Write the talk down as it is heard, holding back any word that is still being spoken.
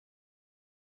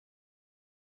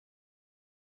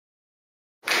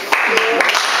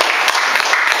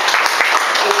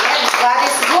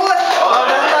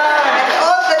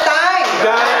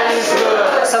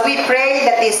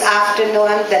this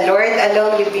afternoon, the Lord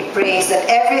alone will be praised. That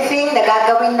everything na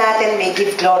gagawin natin may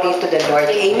give glory to the Lord.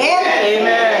 Amen?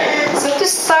 Amen. So to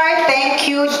start,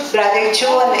 thank you, Brother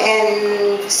June and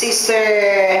Sister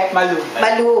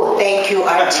Malu. Thank you,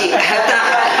 Archie.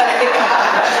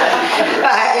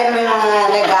 Yan may mga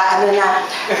nag-ano na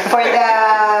for the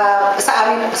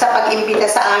sa pag-imbita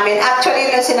sa amin.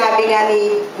 Actually, nung sinabi nga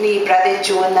ni Brother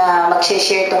June na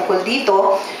mag-share tungkol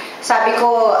dito, sabi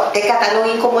ko, teka,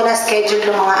 tanungin ko muna schedule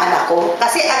ng mga anak ko.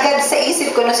 Kasi agad sa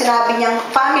isip ko, nung sinabi niyang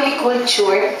family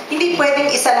culture, hindi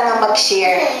pwedeng isa lang ang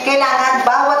mag-share. Kailangan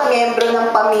bawat miyembro ng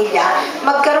pamilya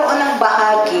magkaroon ng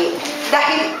bahagi.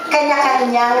 Dahil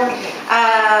kanya-kanyang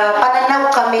pananaw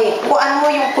kami kung ano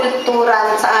yung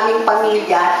kultura sa aming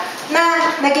pamilya na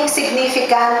naging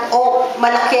significant o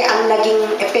malaki ang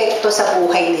naging epekto sa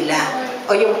buhay nila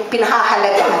o yung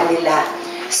pinahahalagahan nila.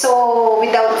 So,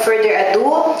 without further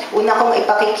ado, una kong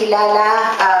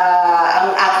ipakikilala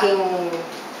ang aking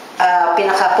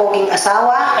pinakapoging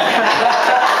asawa,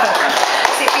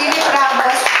 si Philip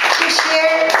Ramos, to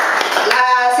share.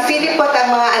 Si Philip po at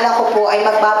ang mga anak ko po ay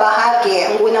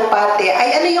magbabahagi. Ang unang parte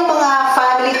ay ano yung mga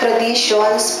family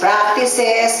traditions,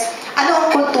 practices, ano ang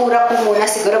kultura po muna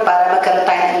siguro para magkaroon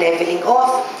tayo ng leveling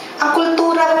off. Ang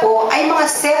kultura po ay mga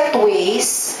set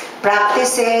ways,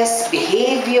 practices,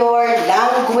 behavior,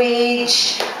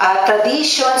 language,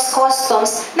 traditions,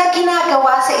 customs na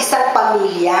ginagawa sa isang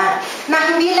pamilya na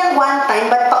hindi lang one time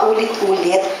but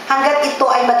paulit-ulit hanggat ito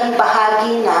ay maging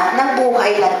bahagi na ng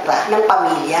buhay ng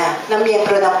pamilya, ng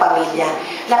miyembro ng pamilya.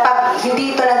 Na pag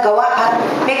hindi ito nagawa,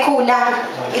 may kulang.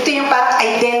 Ito yung parang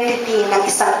identity ng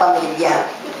isang pamilya.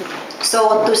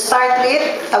 So, to start with,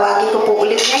 tawagin ko po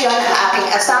ulit ngayon ang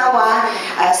aking asawa,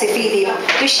 si Philip,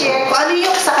 to share kung ano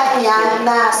yung sa kanya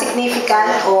na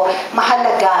significant o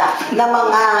mahalaga na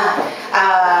mga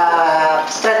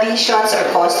traditions or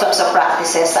customs or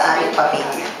practices sa aming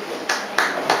pamilya.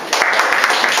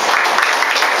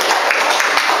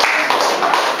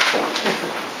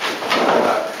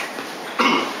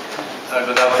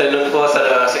 Good afternoon po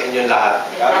sa inyong lahat.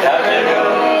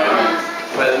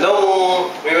 Well,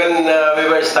 when we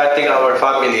were starting our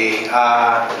family,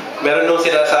 meron nung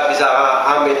sinasabi sa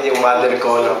amin yung mother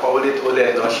ko na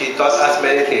paulit-ulit, no? She taught us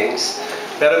many things.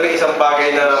 Pero may isang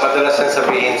bagay na madalas nang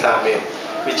sabihin sa amin,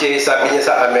 which is sabi niya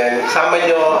sa amin, sama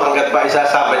nyo hanggat pa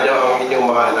isasama nyo ang inyong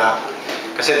mga anak.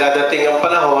 Kasi dadating ang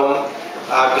panahon,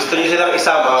 gusto nyo silang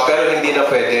isama pero hindi na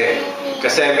pwede.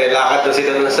 Kasi may lakad na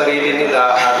sila ng sarili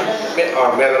nila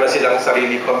or meron na silang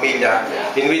sarili pamilya,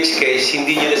 in which case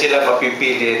hindi nyo na sila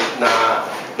mapipilit na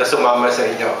sumama sa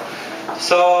inyo.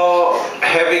 So,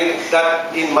 having that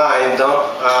in mind,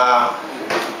 no,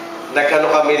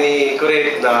 nag-ano kami ni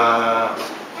Kurit na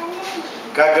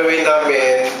gagawin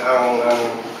namin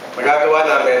magagawa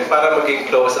namin para maging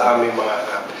close sa aming mga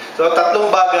anak. So, tatlong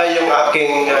bagay yung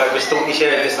aking gustong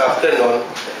i-share this afternoon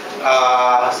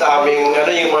sa aming,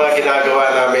 yung mga ginagawa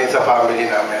namin sa family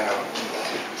namin. No?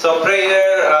 So,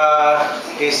 prayer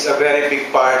is a very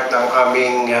big part ng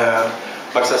aming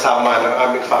pagsasama ng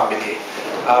aming family.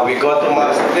 We go to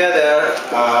Mass together,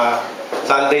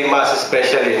 Sunday Mass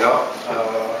especially, no?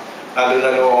 Lalo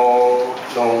na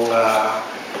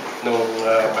nung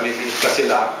maliliit pa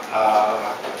sila,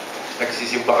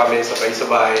 nagsisimba kami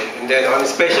sabay-sabay. And then on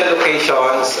special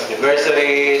occasions,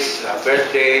 anniversaries,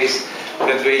 birthdays,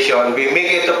 graduation, we make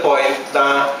it a point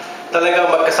na talagang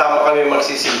magkasama kami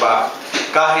magsisimba.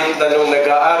 Kahit na nung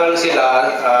nag-aaral sila,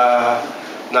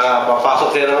 na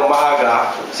papasok sila ng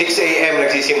maaga, 6 AM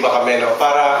nagsisimba kami, no?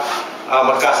 Para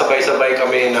magkasabay-sabay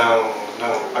kami ng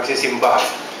pagsisimba.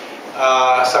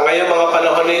 Sa ngayon mga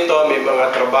panahon nito, may mga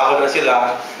trabaho na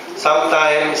sila.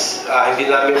 Sometimes, hindi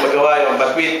namin magawa yun,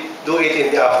 but we do it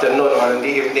in the afternoon or in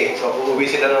the evening. So, uuwi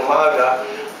sila ng maaga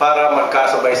para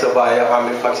magkasabay-sabay ang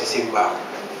aming pagsisimba.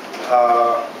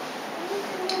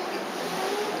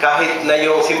 Kahit na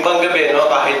yung simbang gabi, no,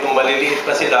 kahit nung maliliit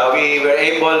pa sila, we were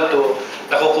able to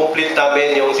nakukomplete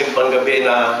namin yung simbang gabi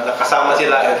na nakasama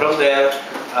sila, and from there,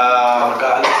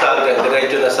 magkaalasal,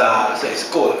 diretso na sa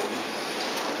school.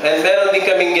 And meron din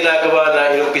kaming ginagawa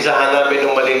na inumpisahan namin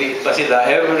nung maliliit pa sila.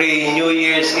 Every New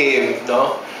Year's Eve,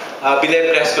 no,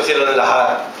 bine-bless ko sila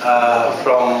lahat,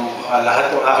 from lahat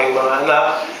ng aking mga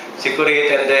anak, si Kurit,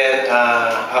 and then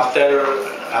after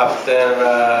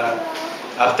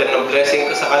ng blessing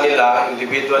ko sa kanila,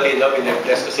 individually, no,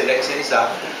 bine-bless ko sila isa-isa.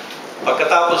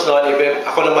 Pagkatapos noon,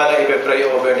 ako naman na ibe-pray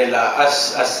over nila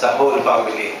as the whole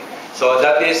family. So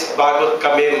that is bago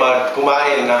kami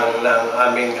kumain ng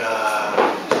aming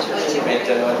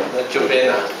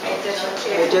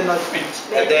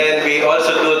and then we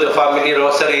also do the family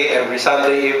rosary every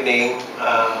Sunday evening.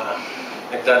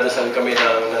 nagdadasal kami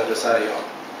ng rosaryo.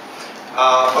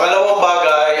 Pangalawang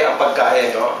bagay, ang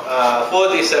pagkain. No?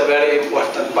 Food is a very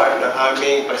important part ng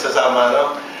aming pagsasama.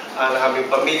 No? Ang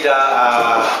aming pamilya,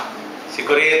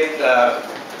 sigurit,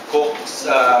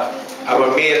 cooks, our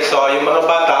meal. So yung mga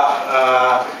bata,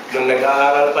 nung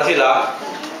nag-aaral pa sila,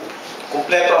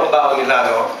 kumpleto ang baon nila.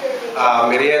 No?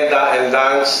 Merienda and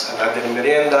lunch, another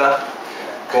merienda,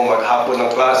 kung maghapon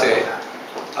ng klase.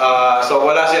 So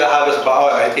wala sila halos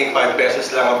baon. I think 5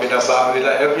 pesos lang ang binabaon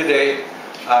nila everyday.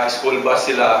 School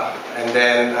bus sila, and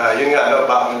then yun nga, no,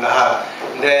 baon lahat.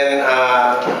 And then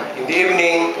in the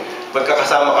evening,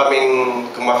 magkakasama kaming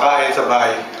kumakain sa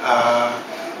bahay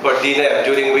for dinner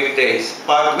during weekdays.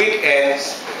 Pag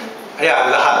weekends, ayan,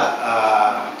 lahat.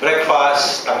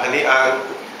 Breakfast, tanghalian,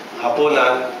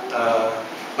 hapunan,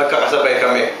 magkakasabay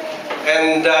kami.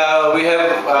 And we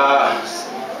have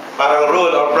parang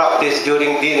rule or practice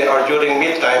during dinner or during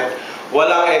mealtime,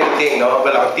 walang anything, no?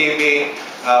 Walang TV,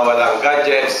 walang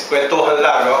gadgets, kwentuhan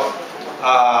lang, no?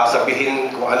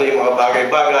 Sabihin kung ano yung mga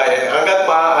bagay-bagay. Hanggat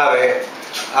maaari,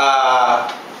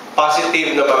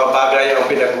 positive na mga bagay ang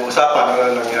pinag-uusapan.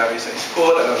 Ano nangyari sa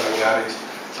school, ano nangyari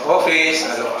sa office,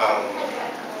 ano ang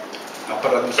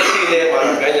napanood sa sine,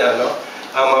 mga ganyan, no?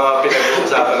 Ang mga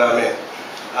pinag-uusapan namin.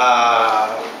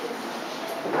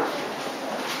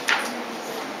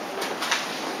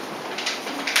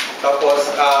 Tapos,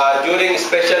 during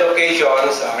special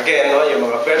occasions, again, no, yung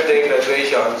mga birthday,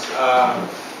 graduations,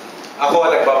 ako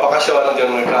nagbabakasyon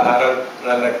yung nag-aaral,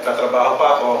 na nagtatrabaho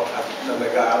pa ako at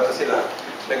nag-aaral sila.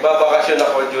 Nagbabakasyon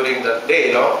ako during that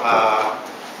day, no?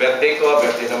 Birthday ko,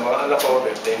 birthday ng mga anak ko,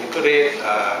 birthday ni Kurit,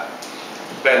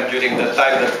 during the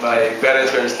time that my parents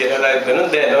were still alive,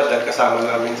 ganun din, no? Dahil kasama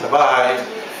namin sa bahay.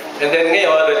 And then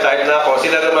ngayon, retired na ako,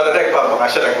 sila naman na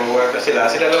nagbabakasyon, nag-work na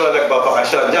sila naman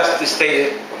nagbabakasyon, just to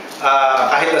stay.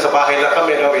 Kahit nasa bahay lang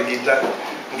kami, no,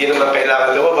 hindi naman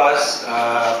kailangan lumabas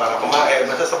para kumain.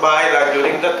 Basta sa bahay lang,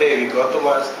 during that day, we go to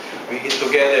mass, we eat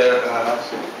together,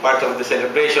 part of the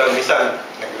celebration. Minsan,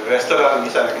 nag-restaurant,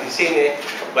 minsan nag-sine.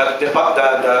 But the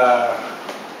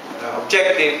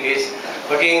objective is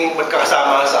maging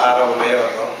magkakasama sa araw na yun.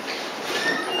 No?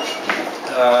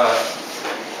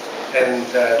 And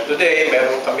today,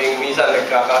 meron kaming minsan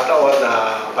nagkakataon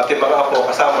na pati mga apo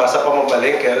kasama sa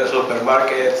pamamalengke,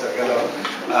 supermarket, sa gano'n.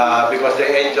 Because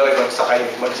they enjoy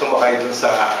magsumakay dun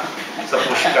sa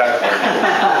pushcart.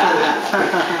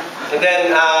 And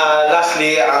then,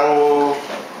 lastly, ang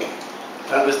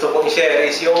gusto kong i-share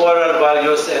is yung moral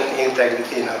values and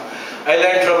integrity. No? I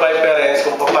learned from my parents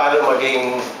kung paano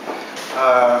maging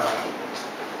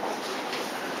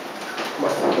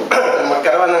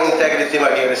magkaroon ng integrity,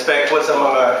 maging respectful sa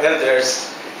mga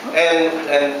elders, and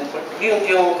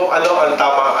yung kung ano ang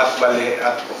tama at mali,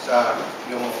 at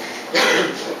yung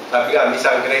sabi nga,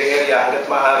 minsan gray area, hanggat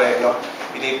maaari, no?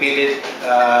 Pinipilit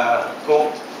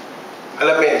kung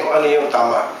alamin kung ano yung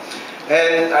tama.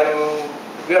 And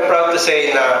we are proud to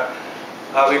say na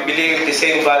we believe the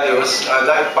same values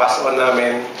na i-pass on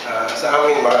namin sa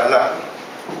aming mga anak.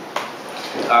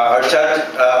 Our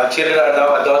children are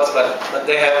now adults, but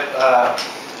they have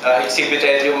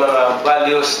exhibited yung mga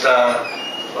values na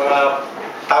mga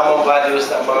tamang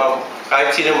values na mga kahit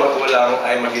sino magulang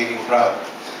ay magiging proud.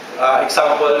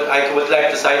 Example, I would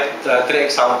like to cite 3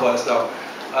 examples. No?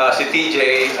 Si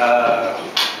TJ,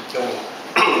 yung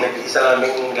nag-isa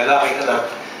naming lalaking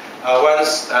anak,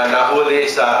 once nahuli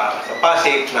sa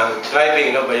Pasig ng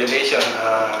driving, no, violation.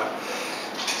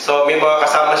 So may mga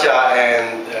kasama siya,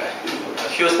 and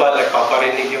usual,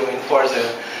 nagpaparinig yung enforcer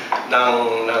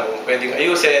ng pwedeng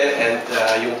ayusin, and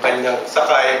yung kanyang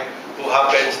sakay, who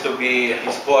happens to be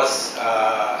his boss,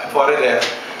 a foreigner,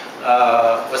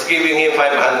 was giving him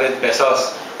 500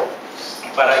 pesos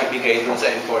para ibigay dun sa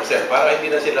enforcer, para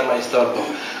hindi na sila ma-istorbo.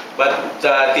 But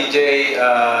TJ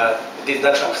did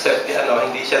not accept,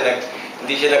 hindi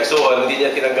siya nagsuon, hindi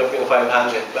niya tinanggap yung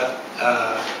 500, but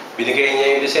binigay niya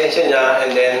yung lisensya niya,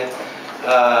 and then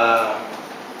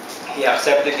he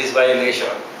accepted his violation.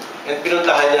 And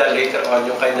pinuntahan niya later on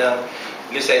yung kanyang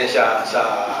lisensya sa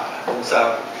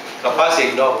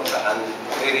Pasig, no, kung saan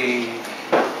really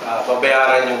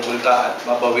babayaran yung multa at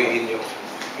babawiin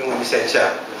yung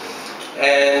lisensya.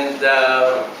 And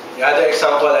the other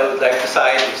example I would like to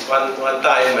cite is one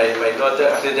time my daughter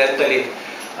accidentally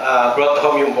brought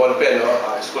home yung ballpen, no?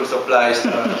 School supplies.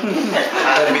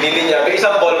 Binili niya, may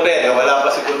isang ballpen, wala pa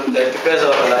siguro 30 pesos,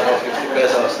 wala pa 50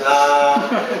 pesos,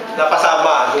 na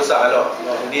pasama dun sa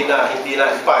hindi na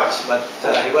i-punch. But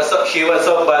she was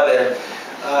so bothered.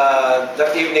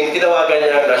 That evening, tinawagan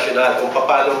niya ang national kung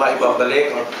paano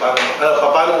maibabalik o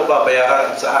paano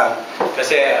mababayaran at saan.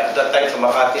 Kasi at that time sa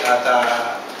Makati ata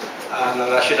na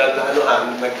national na anuhan,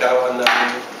 nagkaroon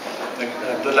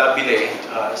doon nabili.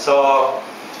 So,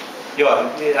 yun,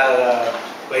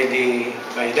 by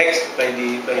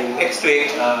next week,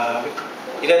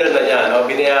 inano na niya, no?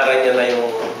 Binayaran niya na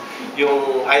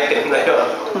yung item na yun.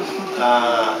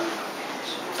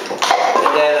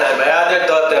 And then, my other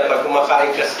daughter, pag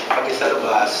kumakain kami sa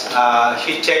labas,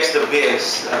 she checks the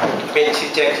bills. She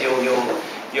checks yung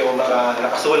mga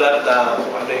nakasulat na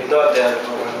ano yung order,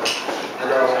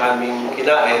 ano ang aming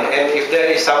kinain. And if there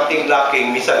is something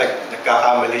lacking, minsan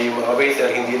nagkakamali yung mga waiter,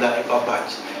 hindi na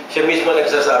ipapatch. Siya mismo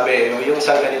nagsasabi, yung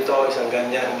isang ganito, isang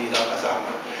ganyan, hindi na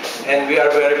kasama. And we are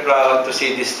very proud to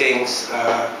see these things.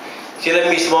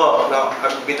 Sila mismo, no,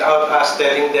 without us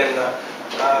telling them na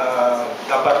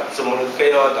dapat sumunod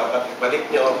kayo, dapat ibalik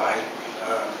nyo, kahit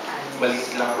maliit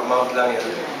lang, amount lang yan.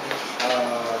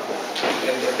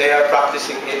 And they are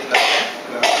practicing it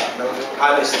ng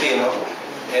honesty, no?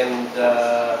 And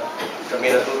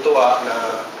kami natutuwa na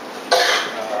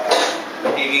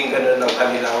nagiging ganun ang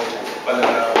kanilang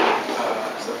pananaw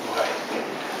sa buhay.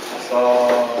 So,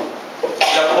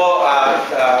 yan po at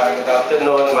good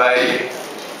afternoon, my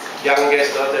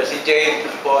youngest daughter, si Jade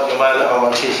po naman ang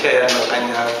mag-share ng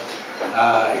kanyang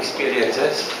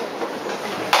experiences.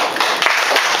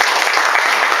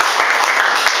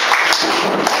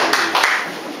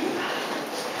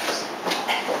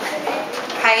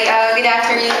 Hi, good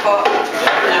afternoon po.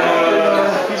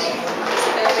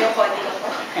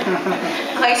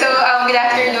 Okay, so good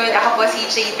afternoon. Ako po si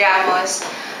Jade Ramos,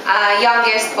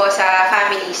 youngest po sa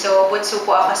family. So, bunso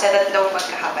po ako sa tatlong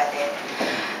magkakapatid.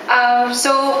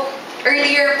 So,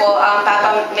 earlier po,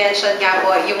 Papa mentioned nga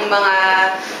po yung mga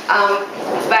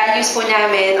values po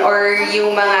namin or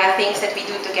yung mga things that we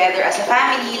do together as a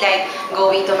family, like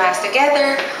going to mass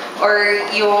together or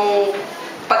yung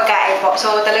pagkain po.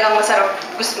 So, talagang masarap.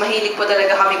 Mahilig po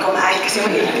talaga kami kumain kasi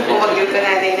mahilig po magluto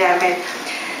nanay namin.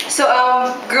 So,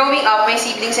 growing up, my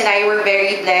siblings and I were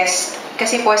very blessed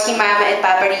kasi po si Mama and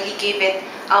Papa really gave it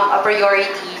a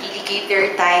priority, really gave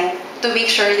their time to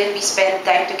make sure that we spend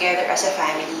time together as a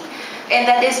family. And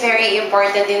that is very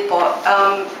important din po.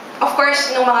 Of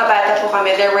course, nung mga bata po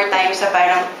kami, there were times na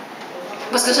parang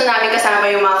mas gusto namin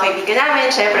kasama yung mga kaibigan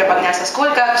namin. Siyempre, pag nasa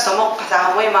school ka, gusto mo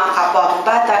kasama mo yung mga kapwa mong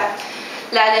bata.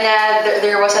 Lalo na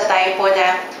there was a time po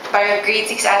na parang grade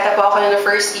 6 ata po ako na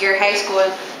first year high school,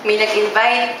 may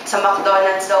nag-invite sa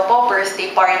McDonald's daw po,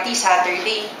 birthday party,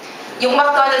 Saturday. Yung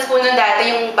McDonald's po nun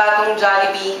dati, yung bagong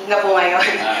Jollibee na po ngayon.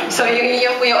 So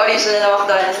yun po yung original na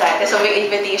McDonald's dati. So may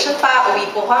invitation pa, uwi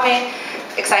po kami.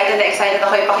 Excited na excited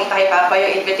ako ipakita kay Papa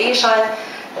yung invitation.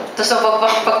 Tapos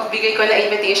pagbigay ko na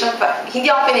invitation,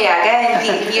 hindi ako pinayagan.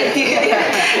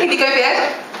 Hindi ko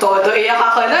pinayagan. Todo iyak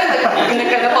ako nun.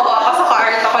 Nagkano po ako sa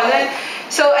cart ako nun.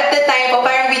 So at the time po,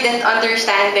 parang we didn't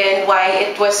understand then why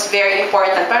it was very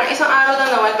important. Parang isang araw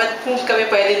lang naman, but hindi kami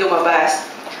pwede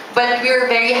lumabas. But we were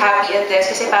very happy at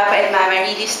this kasi Papa and Mama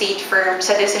really stayed firm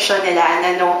sa desisyon nila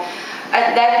na no,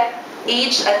 at that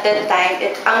age, at that time,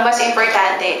 ang mas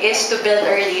importante is to build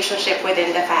a relationship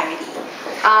within the family.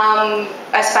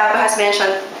 As Papa has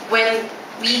mentioned, when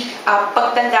we,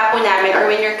 pagtanda po namin or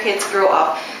when your kids grow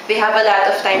up, they have a lot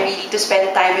of time really to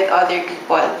spend time with other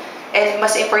people. And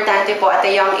mas importante po at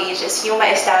a young age is yung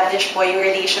ma-establish po yung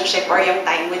relationship or yung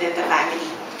time within the family.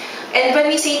 And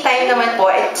when we say time naman po,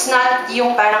 it's not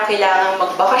yung parang kailangan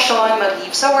magbakasyon,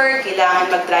 mag-leave sa work, kailangan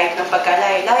mag-drive ng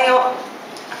pagkalayo-layo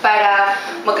para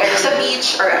mag-ano sa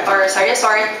beach or sa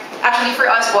resort. Actually, for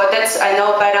us po, that's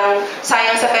parang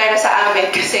sayang sa pera sa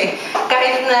amin kasi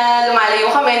kahit na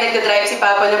lumalayo kami, nagdadrive si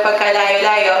Papa ng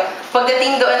pagkalayo-layo,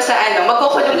 pagdating doon sa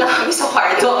magkukulong lang kami sa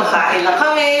kwarto, kakain lang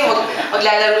kami,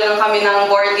 maglalaro lang kami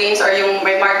ng board games or yung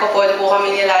may Marco Polo po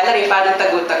kami nilalaro, parang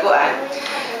tagu-taguan.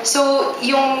 So,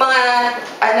 yung mga,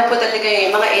 po talaga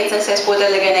yun, mga instances po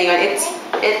talaga na yun,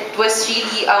 it was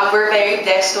really, we're very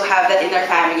blessed to have that in our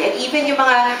family. And even yung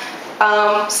mga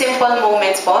simple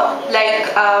moments po, like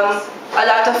a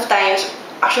lot of times,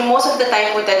 actually most of the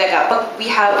time po talaga, pag we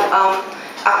have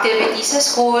activities sa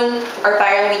school, or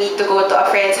parang we need to go to a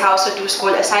friend's house to do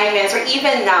school assignments, or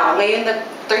even now, ngayon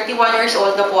 31 years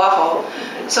old na po ako,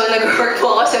 so nag-work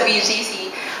po ako sa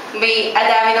BGC, may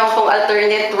adami naman pong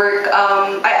alternate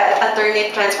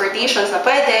transportations na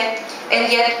pwede,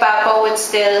 and yet Papa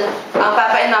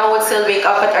and Mama would still wake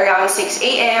up at around 6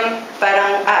 a.m.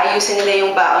 Parang aayusin nila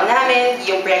yung baon namin,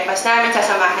 yung breakfast namin,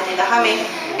 sasamahan nila kami,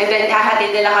 and then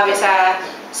hahatid nila kami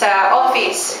sa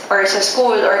office or sa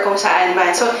school or kung saan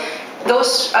man. So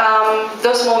those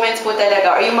moments po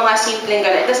talaga, or yung mga simpleng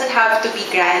gano'n, it doesn't have to be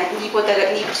grand, hindi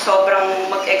sobrang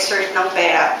mag-exert ng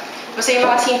pera. Basta yung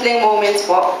mga simpleng moments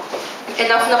po,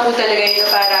 enough na po talaga yun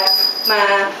para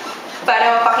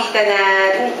para mapakita na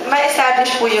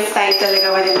ma-establish po yung time talaga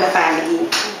within the family.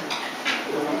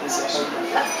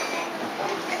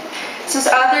 So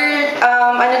sa other,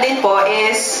 ano din po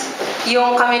is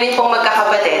yung kami rin pong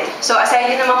magkakapatid. So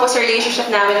aside din naman po sa relationship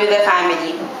namin with the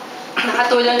family,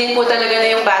 nakatulong din po talaga na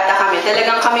yung bata kami.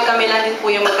 Talagang kami-kami lang din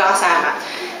po yung magkakasama.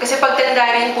 Kasi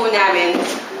pagtanda rin po namin,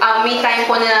 may time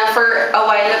po na for a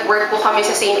while nag-work po kami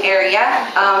sa same area.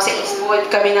 Sa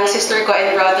Eastwood kami ng sister ko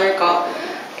and brother ko.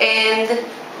 And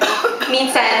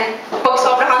minsan, pag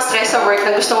sobrang kang stress sa work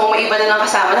na gusto mo maiba na lang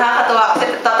kasama, nakakatawa kasi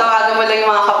tatawagan mo lang yung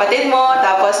mga kapatid mo,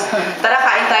 tapos tara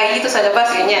kain tayo dito sa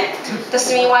labas, ganyan. Tapos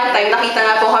may one time, nakita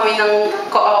nga po kami ng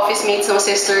co-office mates ng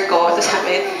sister ko, tapos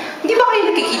sabi, hindi ba kayo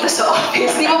nakikita sa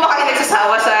office? Hindi ba kayo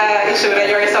nagsasawa sa issue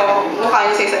or sa mukha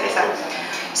niyo sa isa't isa?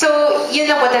 So, yun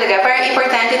lang po talaga. Parang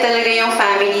importante talaga yung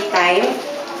family time.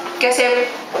 Kasi,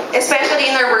 especially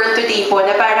in our world today po,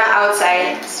 na parang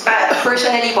outside,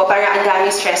 personally po, parang ang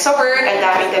daming stress sa work, ang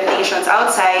daming temptations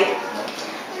outside.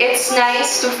 It's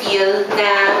nice to feel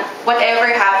na whatever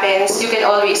happens, you can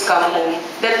always come home.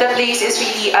 That the place is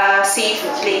really a safe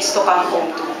place to come home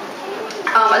to.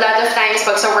 A lot of times,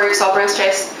 pag sa work, sobrang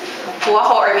stressed po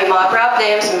ako or may mga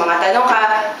problems, may mga tanong ka,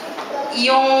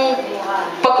 yung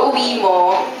pag-uwi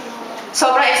mo,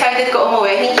 sobrang excited ko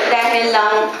umuwi, hindi dahil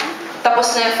lang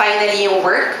tapos na finally yung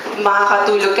work,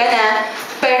 makakatulog ka na.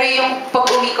 Pero yung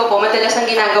pag-uwi ko po, madalas ang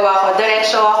ginagawa ko,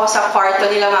 diretso ako sa kwarto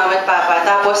nila mama at papa,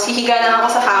 tapos hihiga lang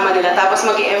ako sa kama nila, tapos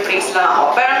mag-i-embrace lang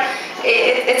ako. Parang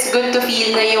it's good to feel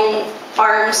na yung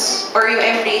arms or yung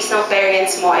embrace ng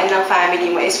parents mo and ng family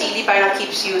mo is really parang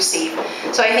keeps you safe.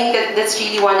 So I think that's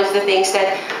really one of the things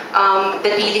that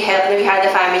that really helped na we had a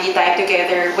family time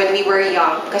together when we were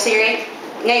young. Kasi right,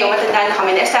 ngayon, matanda na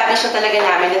kami, na-establish na talaga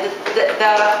namin na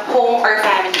the home or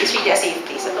family is really a safe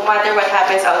place. So no matter what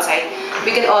happens outside,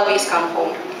 we can always come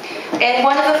home. And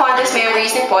one of the fondest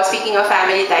memories din po, speaking of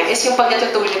family time, is yung pag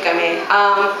natutulog kami.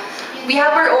 We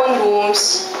have our own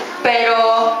rooms, pero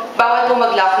bawal po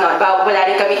mag-lock nun. Wala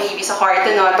rin kami TV sa kwarto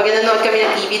nun. Pag nanonood kami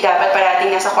ng TV, dapat parating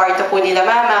nasa kwarto po nila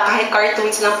mama. Kahit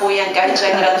cartoons lang po yan, kahit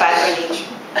general patronage.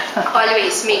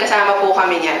 Always, may kasama po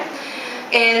kami niyan.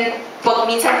 And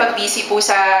minsan pag busy po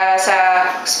sa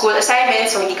school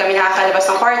assignments, so hindi kami nakakalabas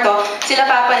ng kwarto, sila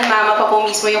papa and mama pa po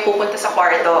mismo yung pupunta sa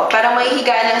kwarto. Parang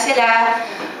mahihiga lang sila,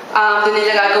 doon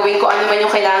nila gagawin kung ano man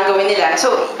yung kailangan gawin nila.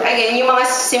 So again, yung mga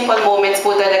simple moments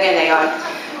po talaga na yon.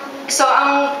 So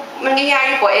ang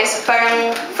mangyayari po is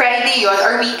parang Friday yon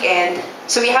or weekend.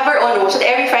 So we have our own room. So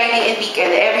every Friday and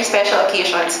weekend, every special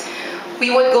occasions,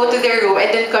 we would go to their room and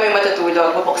doon kami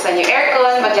matutulog. Bubuksan yung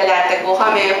aircon, maglalatag po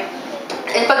kami.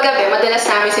 And paggabi, madalas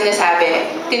namin sinasabi,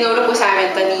 tinuro po sa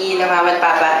amin ito ni mama at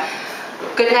papa,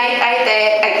 good night,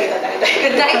 ate.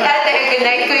 Good night, ate. Good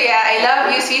night, kuya. I love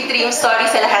you. Sweet dreams. Sorry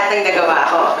sa lahat ng nagawa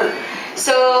ko.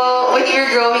 So, when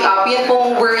you're growing up, yun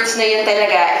pong words na yun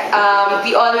talaga,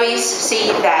 we always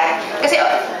say that. Kasi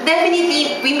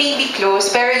definitely, we may be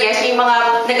close, pero yes, may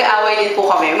mga nag-aaway din po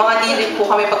kami. Mga di rin po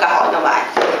kami pagkakaunawaan.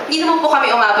 Hindi naman po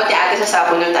kami umabot ni ate sa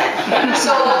sabunutan.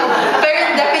 So,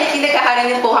 pero definitely nagkakaroon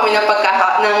din po kami ng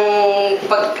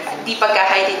di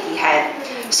pagkakaintindihan.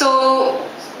 So,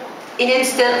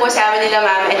 in-instill po sa amin nila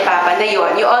mama and papa na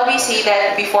yun. You always say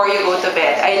that before you go to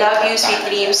bed. I love you, sweet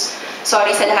dreams.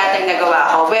 Sorry sa lahat ng nagawa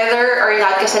ko. Whether or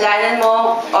not kasalanan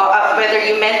mo, whether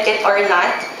you meant it or not,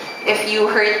 if you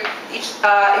hurt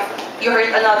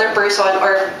another person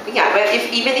or yeah,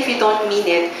 even if you don't mean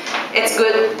it, it's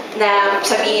good na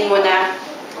sabihin mo na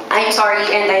I'm sorry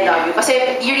and I love you.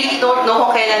 Kasi you really don't know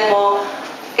kung kailan mo,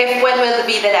 when will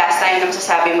be the last time na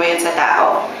masasabi mo yun sa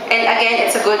tao. And again,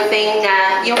 it's a good thing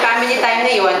na yung family time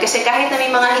na yun, kasi kahit na may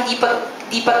mga hindi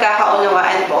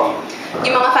pagkakaunawaan po,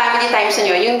 yung mga family times na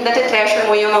yun, yung natitreasure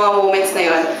mo yung mga moments na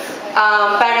yun,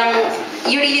 parang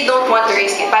you really don't want to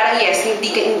risk it. Parang yes,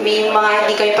 may mga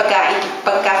hindi kami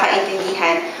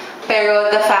pagkakaintindihan,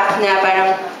 pero the fact na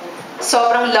parang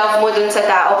sobrang love mo dun sa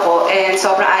tao po and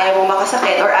sobrang ayaw mo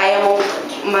makasakit or ayaw mo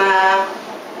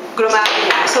grumami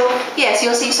na. So, yes,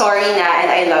 you'll say sorry na and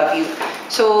I love you.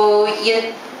 So,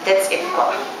 yun, that's it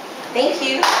po. Thank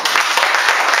you.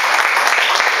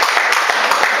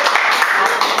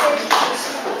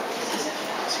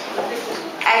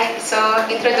 So,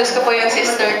 introduce ko po yung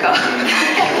sister ko.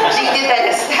 Gigi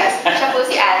Talastas. Siya po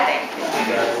si ate.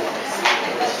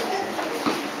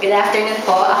 Good afternoon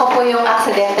po. Ako po yung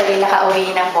accidentally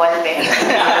nakauwi ng ballpen.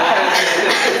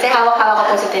 Kasi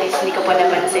hawak-hawak ko po sa tenis, hindi ko po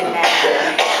napansin na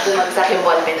bumagsak yung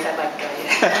ballpen sa bag ko.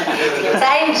 So,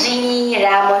 I'm Jeannie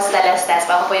Ramos Talastas.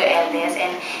 Ako po yung eldest.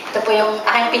 And ito po yung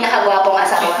aking pinakagwapong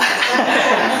asawa.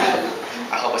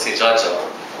 Ako po si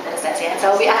Jojo. circumstance yan.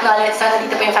 So we acknowledge, so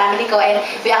nandito po yung family ko, and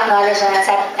we acknowledge na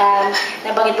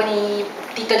nabanggit po ni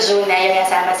Tito June na yun nga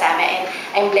sama-sama, and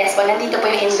I'm blessed po. Nandito po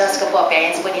yung in-laws ko po,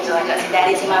 parents po ni Jojo, si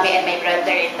daddy, si mommy, and my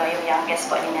brother-in-law, yung youngest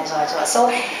po ni na Jojo.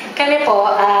 So kami po,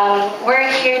 we're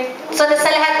here, so sa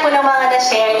lahat po ng mga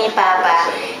na-share ni Papa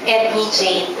and ni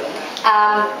Jade,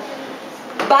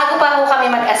 bago pa po kami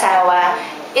mag-asawa,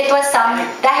 it was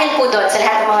dahil po doon, sa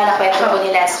lahat ng mga nakwento po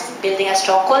nila, building a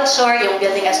strong culture, yung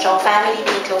building a strong family,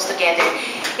 being close together,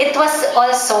 it was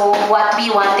also what we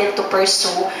wanted to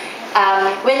pursue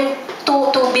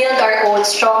to build our own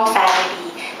strong family,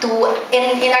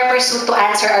 in our pursuit to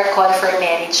answer our call for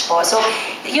marriage po. So,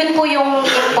 yun po yung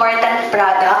important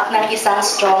product ng isang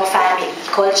strong family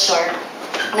culture.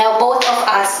 Now, both of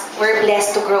us were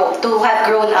blessed to have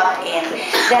grown up in,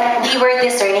 that we were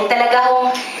discerning. Talaga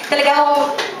hong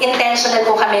intentional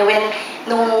po kami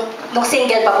nung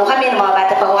single pa po kami, nung mga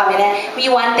bata pa po kami, na we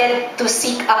wanted to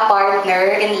seek a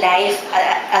partner in life,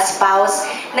 a spouse,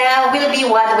 na will be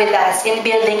one with us in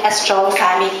building a strong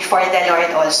family for the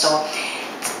Lord also.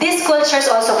 These cultures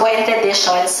also po and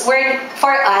traditions were,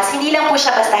 for us, hindi lang po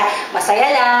siya basta masaya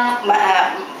lang,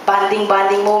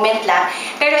 bonding moment lang,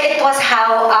 pero it was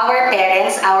how our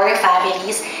parents, our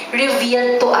families,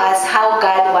 revealed to us how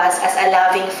God was as a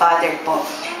loving Father po.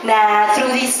 Na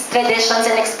through these traditions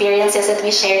and experiences that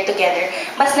we shared together,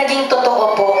 mas naging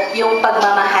totoo po yung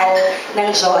pagmamahal ng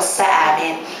Diyos sa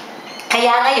amin.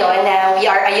 Kaya ngayon, we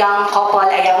are a young couple,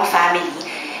 a young family,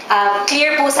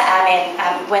 clear po sa amin,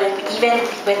 even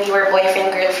when we were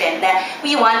boyfriend-girlfriend, na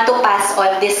we want to pass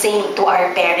on the same to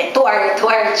our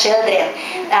children,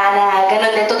 na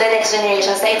ganun din to the next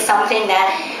generations, that it's something na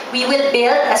we will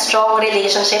build a strong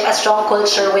relationship, a strong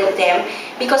culture with them,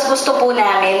 because gusto po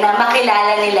namin na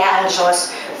makilala nila ang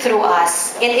Diyos through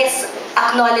us. It is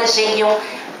acknowledging yung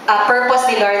purpose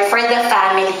ni Lord for the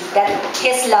family, that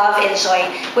His love and joy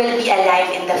will be alive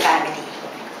in the family.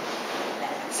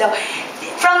 So,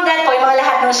 from that po, yung mga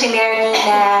lahat ng shinare ni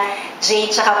na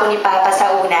Jade tsaka po ni Papa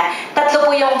sa una, tatlo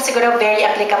po yung siguro very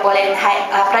applicable and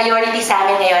priority sa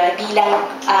amin ngayon bilang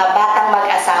batang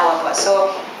mag-asawa po. So,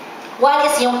 one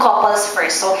is yung couples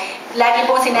first. So, lagi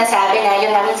pong sinasabi na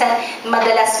yun na minsan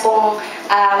madalas pong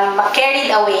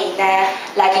carried away na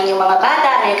laging yung mga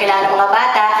bata, na yung kailangan ng mga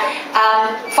bata.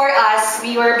 For us,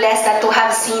 we were blessed to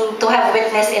have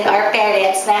witnessed in our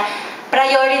parents na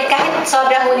priority, kahit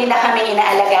sobrang huli na kaming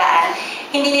inaalagaan,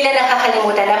 hindi nila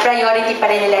nakakalimutan na priority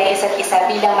pa rin nila yung isa't isa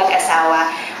bilang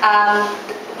mag-asawa.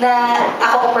 Na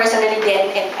ako po personally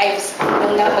din, and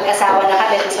nung mag-asawa na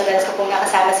kami, so dalas ko pong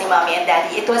nakasama si mommy and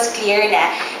daddy, it was clear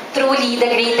na truly the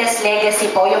greatest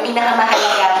legacy po, yung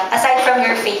pinakamahalagang, aside from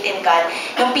your faith in God,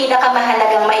 yung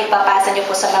pinakamahalagang maipapasa nyo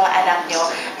po sa mga anak nyo,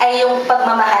 ay yung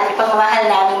pagmamahal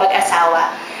namin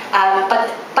mag-asawa.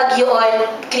 Pag yun,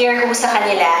 clear ho sa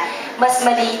kanila, mas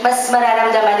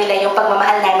mararamdaman nila yung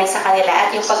pagmamahal namin sa kanila at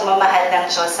yung pagmamahal ng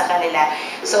Diyos sa kanila.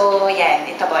 So, yan.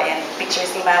 Ito po, yan. Pictures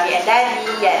ni Mommy and Daddy.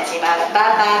 Yan, si Mama at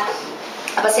Papa.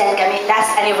 Tapos yan kami,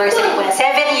 last anniversary po na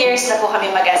 7 years na po kami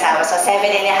mag-asawa. So,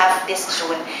 7.5 this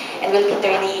June. And we'll be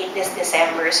turning 8 this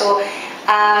December. So,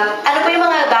 ano po yung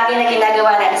mga bagay na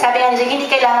ginagawa namin? Sabi nga nila, hindi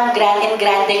kailangan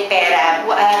grande pera.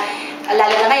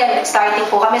 Lalo na ngayon, starting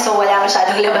po kami, so wala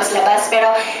masyadong labas-labas.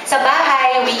 Pero sa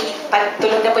bahay, pag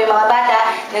tulog na po yung mga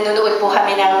bata, nanonood po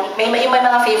kami may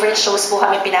mga favorite shows po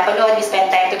kami pinapanood, we spend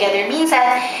time together.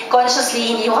 Minsan, consciously,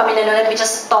 hindi po kami nanonood, we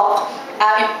just talk.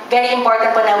 Very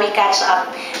important po na we catch up.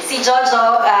 Si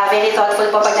Jojo, very thoughtful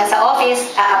po pag nasa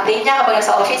office, update niya kapag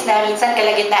nasa office na, minsan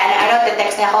kalagitnaan ng araw,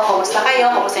 text niya ako, kumusta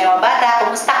kayo, kumusta yung mga bata,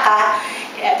 kumusta ka.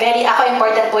 Ako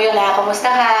important po yun na,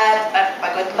 kumusta ka,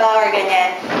 pagod ba, or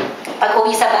ganyan. Pag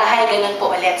uwi sa bahay, ganun po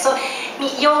ulit. So,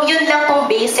 yun lang pong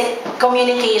basic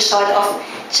communication of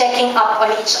checking up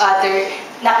on each other.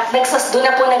 Doon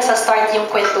na po nagsastart yung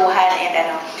kwentuhan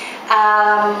and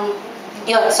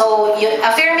yun. So,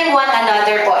 affirming one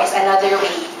another po is another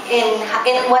way.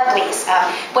 In what ways?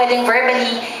 Pwedeng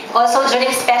verbally, also during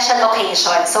special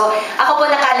occasions. So, ako po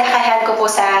nakalakahan ko po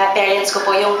sa parents ko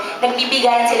po, yung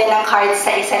nagbibigayan sila ng cards sa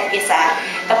isa't isa.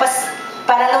 Tapos,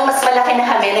 para nung mas malaki na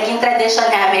kami, naging tradition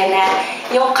namin na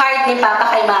yung card ni Papa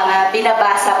kay Mama,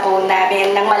 binabasa po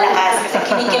namin ng malakas kasi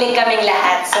kinikilig kaming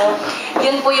lahat. So,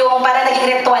 yun po yung parang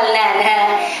naging ritual na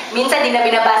minsan di na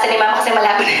binabasa ni Mama kasi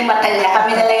malabo na yung mata niya.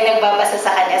 Kami na lang yung nagbabasa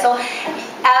sa kanya. So,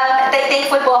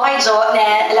 thankful po ako kay Jo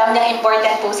na alam niyang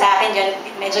important po sa akin yun.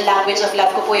 Medyo language of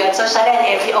love ko po yun. So, siya rin,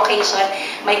 every occasion,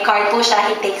 may card po siya.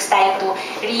 He takes time to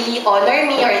really honor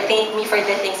me or thank me for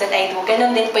the things that I do.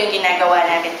 Ganun din po yung ginagawa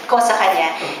namin ko sa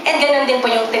kanya. And ganun din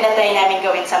po yung tinatry namin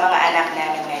gawin sa mga anak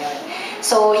namin ngayon.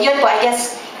 So, yun po, I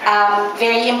guess,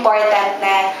 very important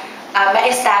na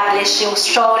ma-establish yung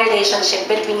strong relationship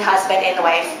between husband and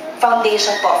wife.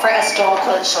 Foundation po for a strong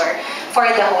culture for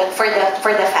the whole, for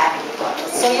the family po.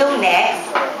 So yung next.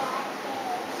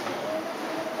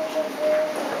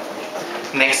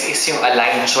 Next is yung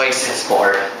aligned choices po.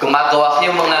 Gumagawa ko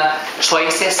yung mga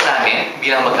choices namin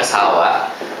bilang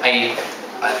mag-asawa ay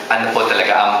ano po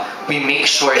talaga, we make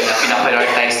sure na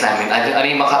pinaprioritize namin ano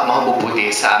yung makabubuti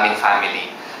sa aming family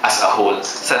as a whole,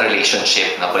 sa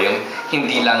relationship na po. Yung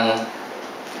hindi lang,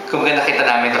 kung nakita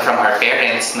namin from our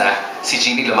parents na si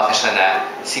Jeannie lumaki siya na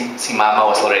si Mama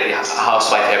was already a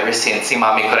housewife ever since. Si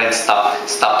Mommy ko rin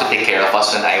stopped to take care of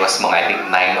us when I was mga I think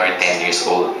 9 or 10 years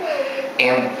old.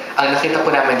 And ang nakita po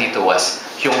namin dito was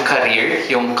yung career,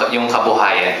 yung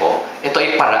kabuhayan po. Ito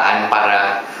ay paraan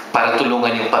para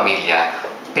tulungan yung pamilya.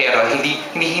 Pero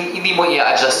hindi mo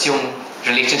i-adjust yung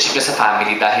relationship mo sa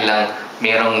family dahil lang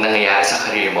merong nangyayari sa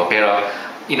career mo. Pero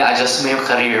ina-adjust mo yung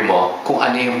career mo kung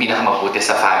ano yung pinakamabuti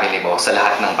sa family mo sa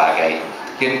lahat ng bagay.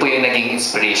 Yun po yung naging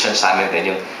inspiration sa amin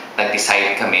din. Yung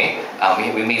nag-decide kami.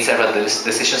 We made several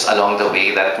decisions along the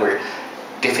way that were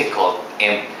difficult.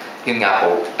 And yun nga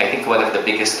po, I think one of the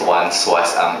biggest ones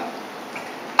was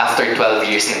after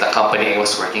 12 years in the company I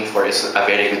was working for, is a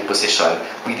very good position.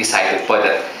 We decided po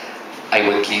that I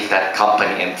would leave that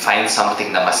company and find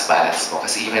something na mas balance po.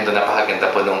 Kasi even though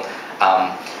napakaganda po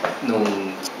nung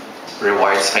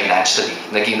rewards financially,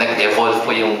 nag-evolve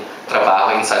po yung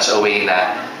trabaho in such a way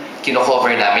na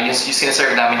kino-cover namin, yung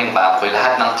sinaserve namin yung bangko,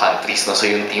 lahat ng countries, no? So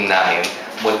yung team namin,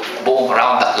 buong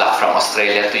round the clock from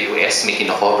Australia to US, may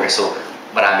kino-cover. So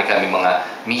marami kami mga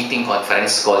meeting,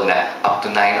 conference call na up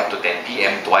to 9, up to 10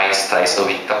 p.m. twice, thrice a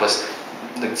week. Tapos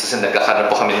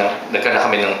nagkakaroon kami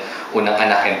ng unang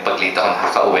anak and pag late ako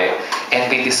nakaka-uwi. And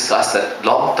we discussed that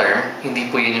long term, hindi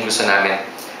po yun yung gusto namin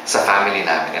sa family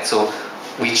namin. And so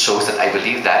we chose that. I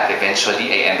believe that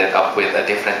eventually I ended up with a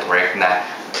different work na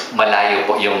malayo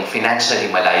po, yung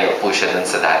financially malayo po siya dun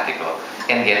sa dati ko.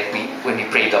 And yet, when we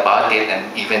prayed about it,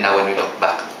 and even now when we look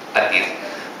back at it,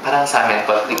 parang sa amin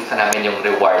po, tingnan namin yung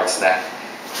rewards na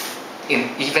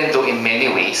even though in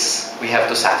many ways, we have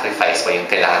to sacrifice pa yung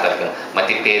kailangan talagang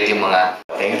matipid yung mga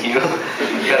thank you.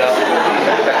 Pero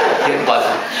yun po,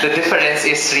 the difference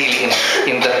is really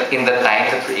in the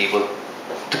time that we're able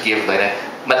to give.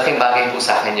 Malaking bagay po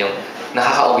sa akin yung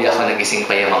nakaka-uwi ako, nagising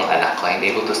pa yung mga anak ko. I'm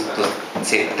able to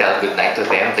tell good night to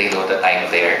them. They know that I'm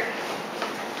there.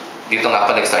 Dito nga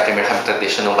po nag-start yung meron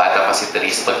tradition ng bata pa si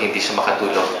Therese pag hindi siya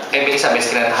makatulog. Eh, may isang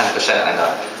beses kinantahan ko siya ng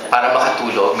para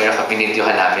makatulog, meron ka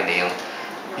binidyohan namin yung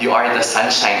You are the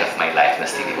sunshine of my life na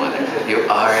Stevie Wonder. You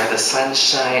are the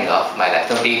sunshine of my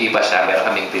life. Nung baby pa siya, meron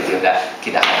kaming video na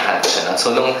kinakantahan ko siya nun.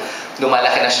 So nung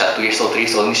lumalaki na siya, 2 years old, 3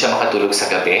 years old, hindi siya makatulog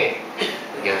sa gabi.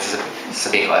 Yun,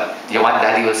 sabihin ko, you want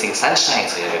daddy will sing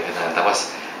sunshine. So yun,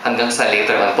 tapos hanggang sa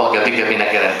later on po, gabi-gabi na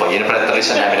gano'n po. Yun ang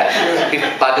tradisyon namin na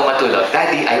bago matulog,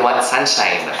 Daddy, I want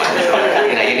sunshine. So,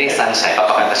 yun yung sunshine.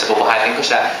 Papakanta siya, bubuhatin ko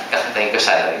siya, kakantahin ko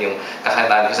siya, yung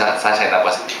kakantahan ko siya sunshine.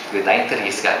 Tapos, good night,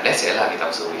 Therese, God bless you, I love you.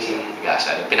 Tapos, higa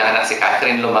siya. Nung pinanganak si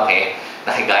Catherine lumaki,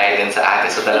 nakigaya din sa ate.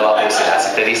 So, dalawa po sila.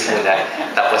 Si Therese muna.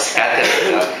 Tapos,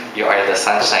 Catherine, you are the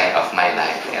sunshine of my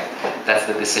life. And that's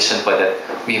the decision po that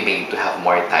we made to have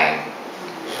more time.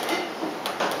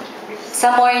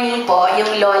 Sa morning po,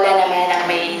 yung lola naman ang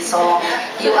may song,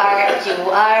 You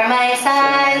are my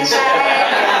sunshine.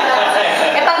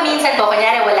 Eh pag minsan po,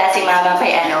 kunyari wala si mama,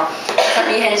 may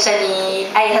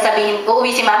sasabihin,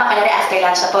 uuwi si mama, kunyari after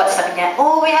lunch na po, sasabihin niya,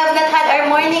 oh, we have not had our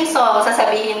morning song.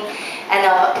 Sasabihin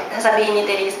ni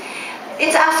Therese,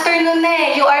 it's afternoon na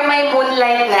eh, you are my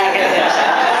moonlight na.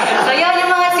 So yun,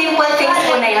 yung mga simple things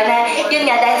po na yun, yun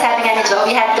nga, dahil sabi nga ni Joe,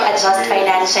 we had to adjust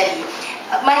financially.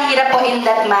 Mahirap po in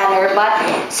that manner, but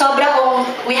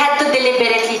we had to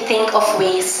deliberately think of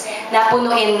ways na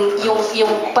punuin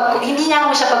hindi nga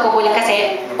ako siya pagkukulang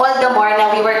kasi all the more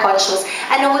na we were conscious,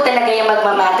 ano ho talaga yung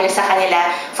magmamatter sa kanila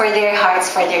for their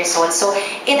hearts, for their souls. So,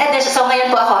 in addition, so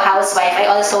ngayon po ako housewife, I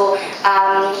also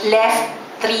left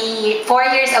 4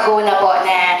 years ago na po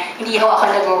na hindi ho ako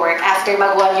nag-work after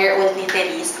mag 1-year-old ni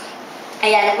Therese.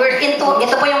 Ayan,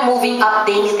 ito po yung moving up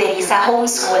day ni Therese sa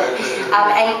homeschool.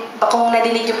 Kung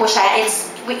nadinig niyo po siya,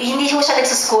 hindi po siya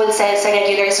nagsuschool sa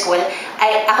regular school.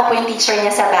 Ako po yung teacher niya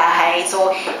sa bahay.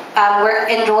 So, we're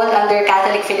enrolled under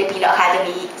Catholic Filipino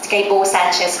Academy kay Bo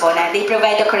Sanchez po na they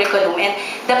provide the curriculum and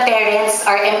the parents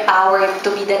are empowered to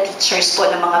be the teachers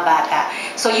po ng mga bata.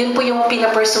 So, yun po yung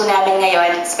pinapursue namin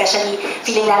ngayon, especially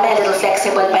feeling namin a little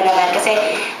flexible pa naman kasi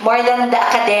more than the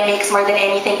academics, more than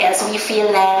anything else, we feel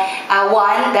na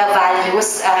one, the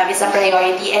values is a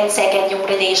priority, and second, yung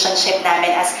relationship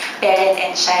namin as parent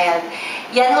and child.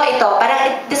 yan ho ito,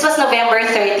 parang this was November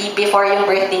 30 before yung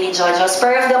birthday ni Jojo.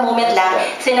 Spur of the moment lang,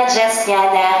 sinuggest niya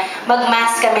na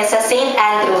mag-mass kami sa St.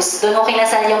 Andrews. Doon ho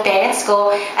kinasal yung parents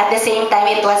ko. At the same time,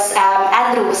 it was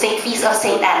Andrew, Feast of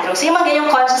St. Andrew. So yung mga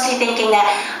ganyang consciously thinking na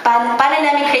paano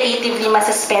namin creatively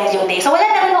masuspend yung day. So wala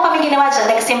naman ho kami ginawa dyan.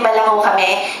 Nagsimba lang ho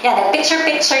kami. Yan,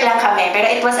 nag-picture-picture lang kami. Pero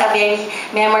it was a very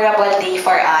memorable day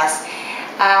for us.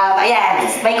 Ayan,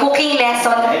 may cooking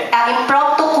lesson,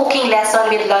 impromptu cooking lesson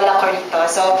with Lola Corito.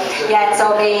 So, yan,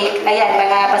 so may, ayan,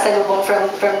 mga pasalubong from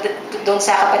doon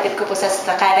sa kapatid ko po sa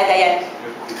Canada, yan.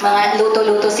 Mga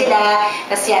luto-luto sila,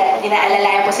 kasi yan,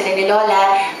 inaalalayan po sila ni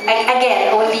Lola.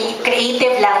 Again, only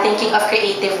creative lang, thinking of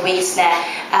creative ways na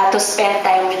to spend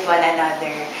time with one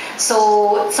another.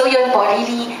 So yun po,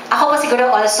 really, ako po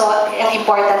siguro also, ang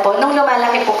important po, nung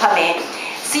lumalaki po kami,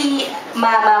 si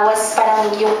Mama was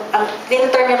parang ang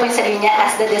tinuturn niya po yung sarili niya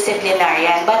as the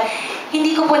disciplinarian. But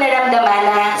hindi ko po naramdaman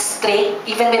na strict,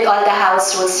 even with all the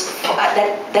house rules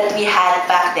that we had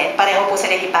back then. Pareho po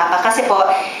sila ni Papa. Kasi po,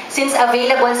 since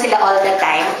available sila all the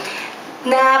time,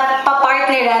 na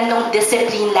papartneran ng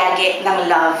discipline lagi ng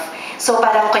love. So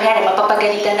parang kunyari,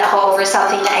 mapapagalitan ako over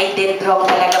something na I did wrong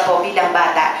talaga po bilang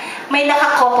bata. May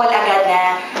nakakopol agad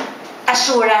na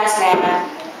assurance na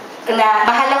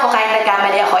mahal ako kahit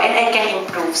nagkamali ako and I can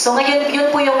improve. So ngayon,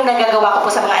 yun po yung nagagawa ko po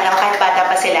sa mga anak ko kahit bata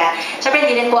pa sila. Siyempre,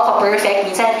 hindi rin po ako perfect.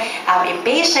 Minsan,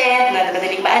 impatient,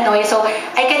 madaling maanoy. So,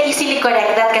 I can easily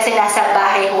correct that kasi nasa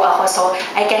bahay ho ako. So,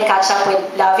 I can catch up with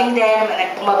loving them.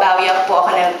 Pumabawi po ako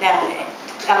ng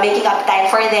making up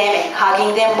time for them and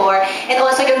hugging them more. And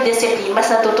also yung discipline, mas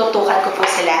natututukan ko po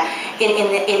sila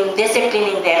in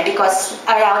disciplining them because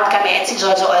around kami and si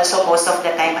Jojo also most of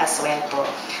the time as well po.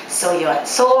 So yun.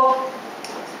 So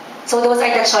those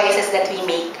are the choices that we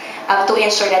make to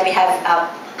ensure that we have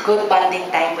good bonding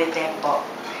time with them po.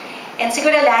 And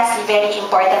siguro lastly, very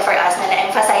important for us na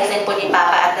na-emphasize din po ni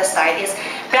Papa at the start is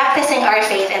practicing our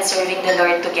faith and serving the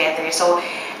Lord together. So,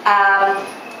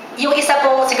 yung isa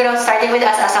po, siguro starting with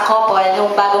us as a couple,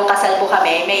 nung bagong kasal po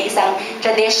kami, may isang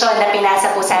tradition na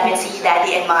pinasa po sa amin si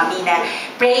Daddy and Mommy na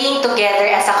praying together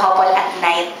as a couple at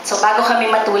night. So bago kami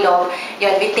matulog,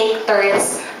 yun, we take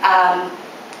turns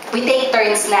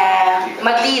na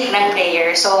mag-lead ng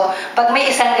prayer. So, pag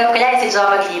may isang gabi, kaya si Jo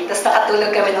mag-lead, tapos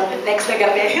nakatulog kami nung next na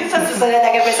gabi. Sa susunod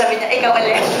na gabi, sabi niya, ikaw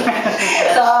ulit.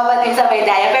 So, minsan may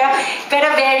daya.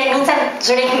 Pero minsan,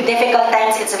 during difficult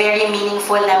times, it's very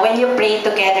meaningful na when you pray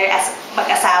together as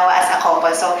mag-asawa, as a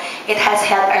couple. So, it has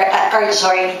helped our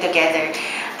journey together.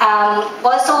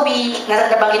 Also,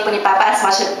 nabanggit po ni Papa, as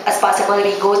much as possible,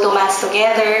 we go to Mass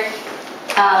together.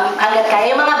 Hanggat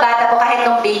kaya. Yung mga bata po, kahit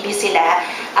nung baby sila,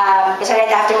 kasi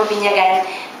right after mo binyagan,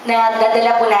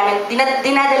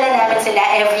 dinadala namin sila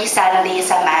every Sunday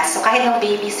sa Mass. So kahit nung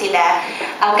baby sila,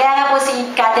 kaya nga po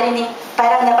si Catherine,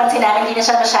 parang napansin namin, hindi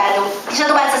siya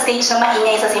dumaan sa stage na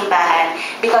maingay sa simbahan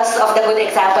because of the good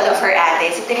example of her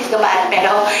ate. Si Therese dumaan,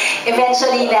 pero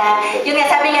eventually yun nga,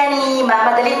 sabi nga ni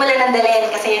Mama, dalhin mo lang ng dalhin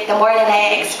kasi the more na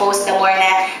na-expose, the more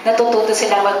na natututo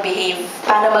silang mag-behave,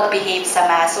 paano mag-behave sa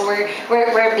Mass. So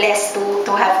we're blessed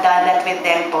to have done that with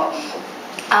them po.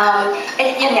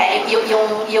 And yun nga,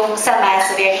 yung sa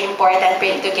Mass, very important,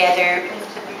 praying together,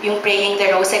 yung praying the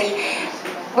Rosary.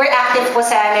 We're active po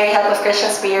sa Mary Help of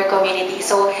Christians Prayer Community.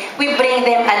 So, we bring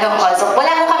them along also.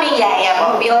 Wala po kaming yaya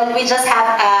po. We just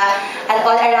have an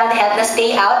all-around help na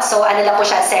stay out. So, ano lang po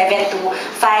siya, 7 to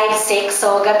 5, 6.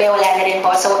 So, gabi wala na rin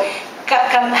po. So,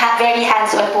 very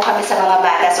hands-on po kami sa mga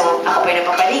bata. So, ako po yung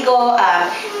nagpapaligo.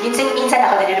 Minsan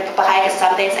ako din yung nagpapakain kasi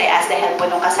sometimes I ask the help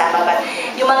po nung kasama. But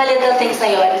yung mga little things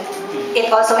na yun, it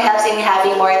also helps in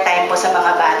having more time po sa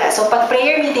mga bata. So, pag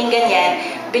prayer meeting ganyan,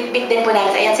 bit din po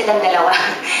namin. Ayan silang dalawa.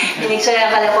 Make sure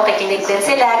na pala po kikinig din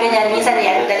sila. Ganyan. Minsan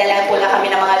yan, dalalaan po lang kami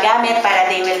ng mga gamit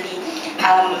para they will be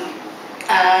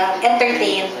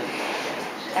entertained.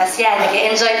 Tapos yan,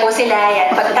 nag-enjoy po sila.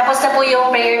 Yan. Pag tapos na po yung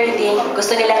prayer meeting,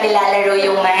 gusto nilang nilalaro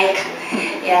yung mic.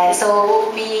 Yan. So,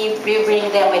 we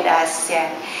bring them with us.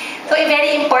 Yan. So,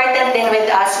 very important din with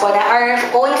us po na our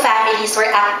own families were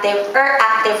active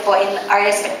po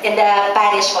in the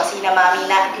parish po. Sina Mami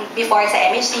na before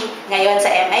sa MHC, ngayon sa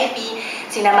MIP,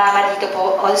 sina Mama dito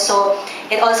po also,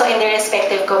 and also in their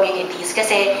respective communities.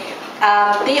 Kasi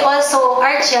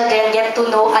our children get to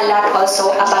know a lot also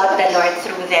about the Lord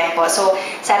through them po. So,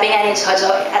 sabi nga ni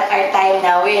Jojo, at our time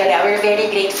now, we're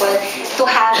very grateful to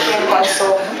have them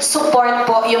also support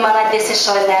po yung mga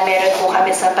desisyon na meron po kami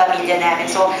sa pamilya namin.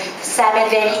 So, sa amin,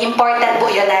 very important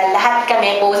po yun na lahat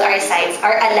kami, both our sides,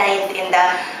 are aligned in the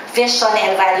vision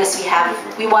and values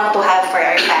we want to have for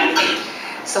our family.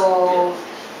 So,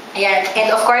 ayan. And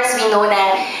of course, we know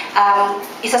na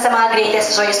isa sa mga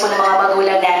greatest joys po ng mga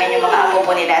magulang namin yung mga apo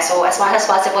po nila. So as much as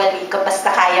possible,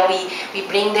 basta kaya, we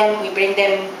bring them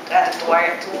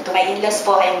to my in-laws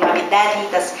po, kay mami and daddy.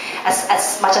 Tas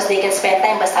as much as they can spend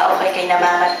time, basta okay kay na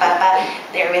mama at papa,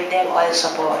 they're with them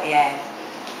also po. Ayan.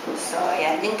 So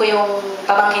ayan, yun po yung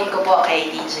pamangkin ko po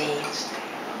kay DJ.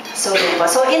 So yun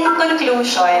po. So in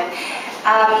conclusion,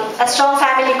 a strong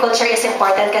family culture is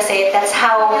important kasi that's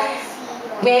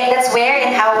where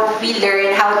and how we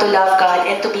learn how to love God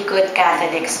and to be good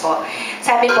Catholics po.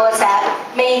 Sabi po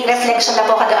may reflection na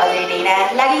po ka the other day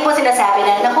na lagi po sinasabi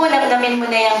na, naku, namnamin mo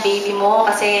na yung baby mo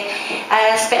kasi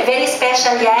very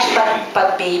special yan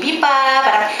pag baby pa,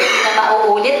 parang hindi na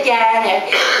mauulit yan.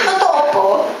 Totoo po,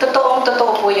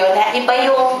 totoo po yun na iba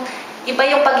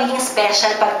yung pagiging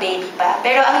special pag baby pa.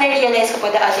 Pero ang na-realize ko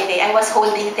po the other day, I was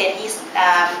holding Teddy's,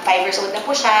 5 years old na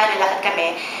po siya, nalakad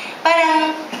kami.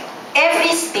 Parang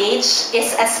every stage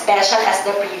is as special as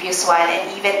the previous one and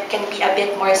even can be a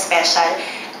bit more special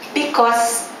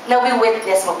because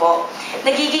nawi-witness mo po.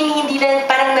 Nagiging hindi lang,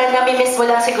 parang nami-miss mo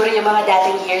lang siguro yung mga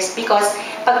dating years because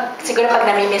siguro pag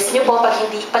nami-miss nyo po, pag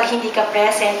hindi ka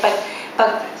present, pag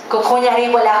kunyari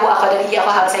wala ko ako, hindi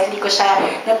ako housewife, hindi ko siya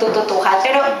natututukan.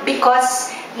 Pero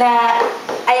because na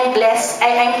I'm blessed,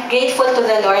 I'm grateful to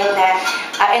the Lord na,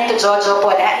 and to Jojo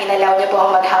po na inalaw niya po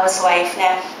ako mag-housewife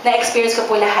na-experience ko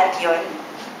po lahat yon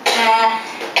na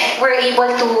we're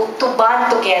able to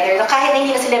bond together. No, kahit na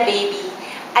hindi na sila baby,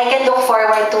 I can look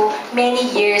forward to many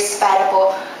years para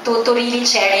po to really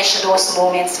cherish those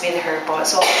moments with her po.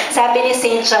 So, sabi ni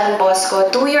St. John Bosco,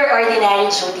 do your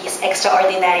ordinary duties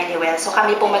extraordinarily well. So,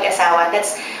 kami po mag-asawa,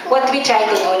 that's what we try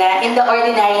to do na in the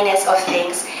ordinariness of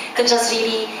things, to just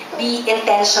really be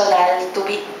intentional,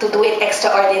 to do it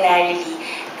extraordinarily,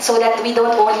 so that we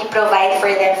don't only provide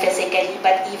for them physically,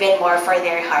 but even more for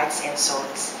their hearts and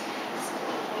souls.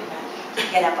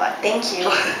 Yan na po. Thank you.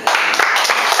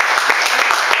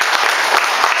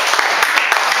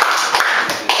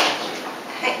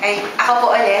 Ako po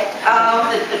ulit.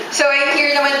 So I'm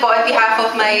here naman po on behalf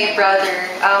of my brother,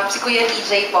 si Kuya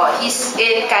TJ po. He's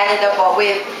in Canada po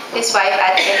with his wife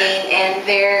at Elaine and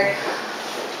their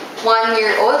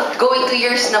 1-year-old, going 2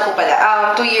 years na po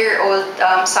pala, 2-year-old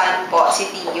son po, si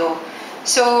Theo.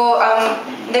 So,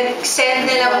 nag-send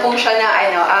na lang po siya na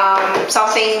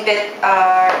something that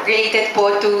related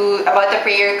po about the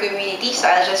prayer community, so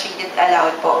I'll just read it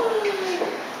aloud po.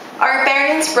 Our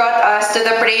parents brought us to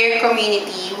the prayer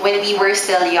community when we were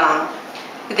still young.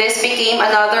 This became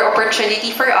another opportunity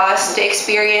for us to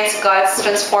experience God's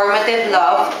transformative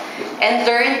love and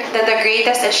learn that the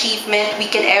greatest achievement we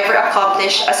can ever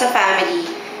accomplish as a family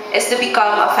is to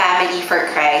become a family for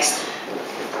Christ.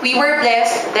 We were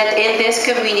blessed that in this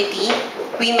community,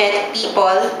 we met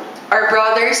people, our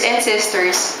brothers and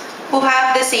sisters, who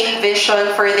have the same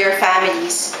vision for their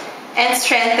families and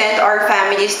strengthened our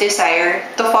family's desire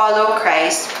to follow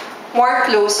Christ more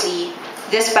closely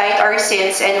despite our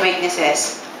sins and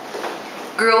weaknesses.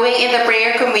 Growing in the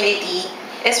prayer community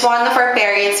is one of our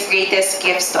parents' greatest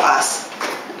gifts to us.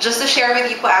 Just to share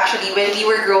with you po actually, when we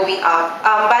were growing up,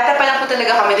 bata pa lang po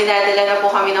talaga kami, dinadala na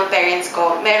po kami ng parents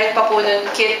ko. Meron pa po nun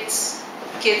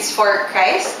Kids for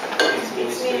Christ?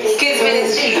 Kids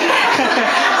Ministry.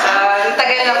 So,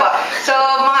 tagal na po. So,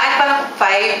 mga pa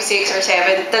 5, 6, or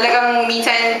 7, talagang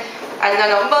minsan,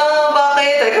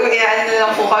 bakit? Talagang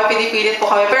lang po kami, pinipilit po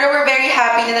kami. Pero we're very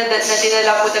happy na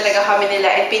dinala po talaga kami nila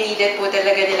and pinilit po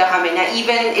talaga nila kami na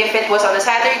even if it was on a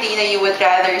Saturday na you would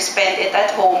rather spend it at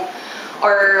home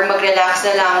or mag-relax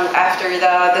na lang after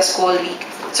the school week.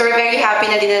 So we're very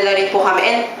happy na dinala rin po kami.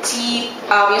 And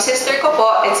yung sister ko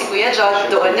po and si Kuya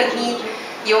John doon nag-meet.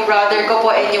 Yung brother ko po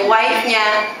and yung wife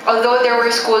niya, although there were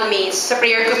schoolmates, sa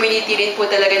prayer community rin po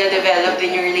talaga na-develop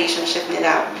din yung relationship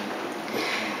nila.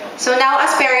 So now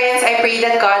as parents, I pray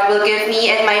that God will give me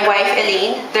and my wife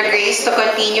Elaine the grace to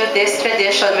continue this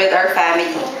tradition with our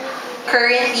family.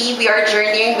 Currently, we are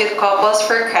journeying with Couples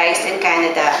for Christ in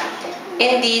Canada.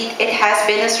 Indeed, it has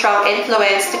been a strong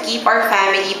influence to keep our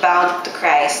family bound to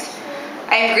Christ.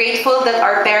 I'm grateful that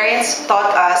our parents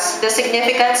taught us the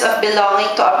significance of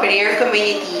belonging to a prayer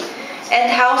community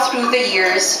and how through the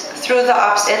years, through the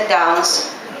ups and downs,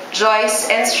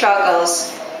 joys and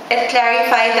struggles, it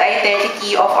clarified the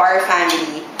identity of our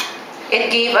family.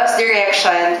 It gave us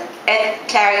direction and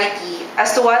clarity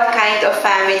as to what kind of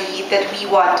family that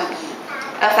we want to be,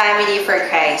 a family for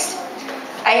Christ.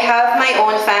 I have my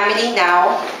own family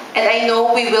now, and I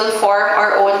know we will form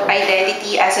our own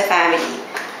identity as a family.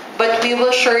 But we will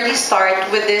surely start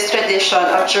with this tradition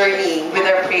of journeying with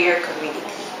our prayer community.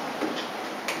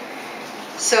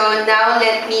 So now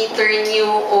let me turn you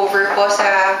over po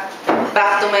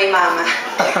back to my mama.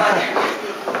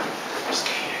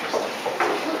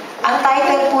 Ang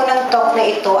title po ng talk na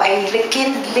ito ay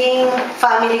Rekindling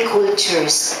Family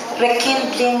Cultures.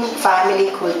 Rekindling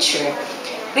Family Culture.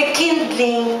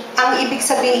 Rekindling, ang ibig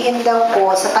sabihin daw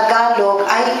po sa Tagalog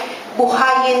ay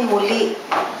buhayin muli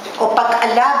o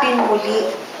pag-alabin muli.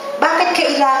 Bakit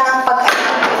kailangan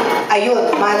pag-alabin? Ayun,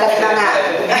 malag na nga.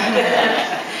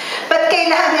 Ba't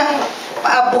kailangan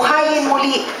buhayin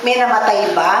muli? May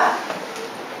namatay ba?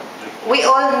 We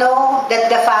all know that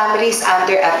the family is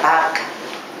under attack.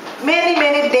 Many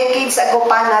decades ago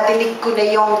pa, nadinig ko na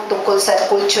yung tungkol sa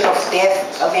culture of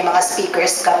death. May mga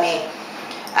speakers kami.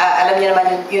 Alam niyo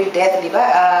naman yung death, di ba?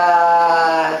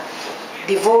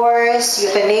 Divorce,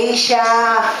 euthanasia,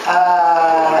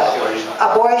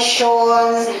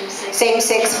 abortion,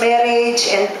 same-sex marriage,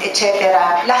 and etc.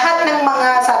 Lahat ng mga,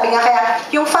 sabi nga kaya,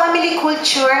 yung family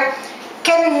culture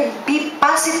can be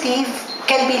positive,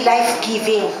 can be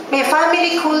life-giving. May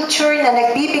family culture na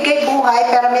nagbibigay buhay,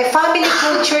 pero may family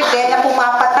culture din na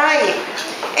pumapatay.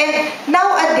 And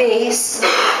nowadays,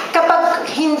 kapag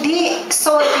hindi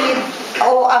solid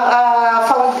o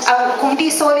kung hindi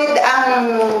solid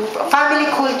ang family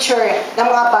culture ng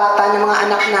mga bata, ng mga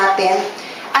anak natin,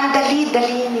 ang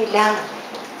dali-dali nilang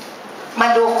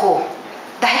maloko.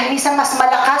 Dahil minsan mas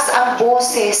malakas ang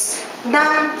boses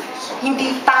ng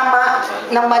hindi tama,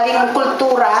 ng maling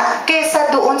kultura kaysa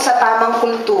doon sa tamang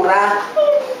kultura.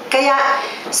 Kaya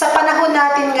sa panahon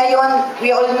natin ngayon,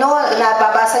 we all know,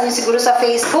 nababasa niyo siguro sa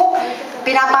Facebook,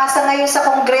 pinapasa ngayon sa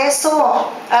Kongreso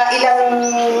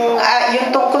yung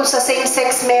tungkol sa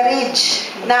same-sex marriage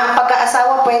na ang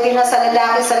pag-aasawa pwede na sa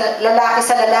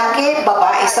lalaki,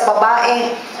 babae sa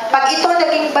babae. Pag ito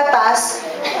naging batas,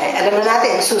 alam na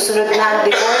natin, susunod na ang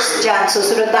divorce dyan,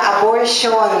 susunod na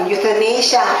abortion,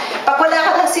 euthanasia. Pag wala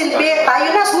ka ng silbi, tayo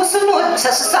na susunod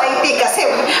sa society kasi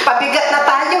pabigat na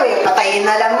tayo patayin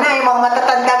na lang na yung mga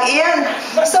matatandang iyan.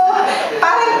 So,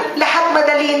 parang lahat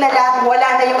madali na lang, wala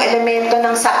na yung elemento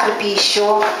ng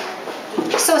sakripisyo.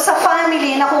 So, sa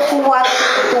family, nakukuha at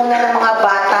natutunan ng mga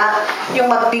bata yung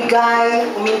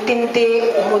magbigay,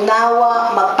 umintindi,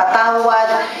 umunawa, magpatawad.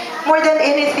 More than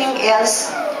anything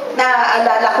else,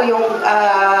 naalala ko yung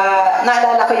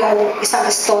isang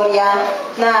istorya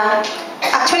na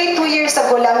actually 2 years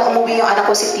ago lang umuwi yung anak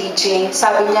ko si TJ.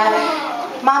 Sabi niya,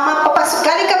 Mama,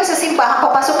 galing kami sa simbahan,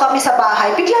 papasok kami sa bahay.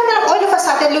 Bigla na lang, all of a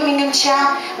sudden, lumingon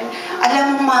siya.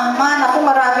 Alam mo, Mama, naku,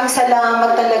 maraming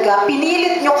salamat talaga.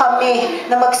 Pinilit nyo kami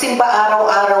na magsimba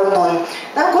araw-araw nun.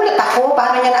 Nagulat ako,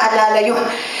 paano niya naalala yun?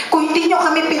 Kung hindi nyo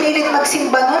kami pinilit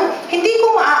magsimba nun, hindi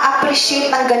ko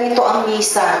maa-appreciate ng ganito ang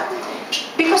misa.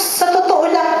 Because sa totoo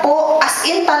lang po, as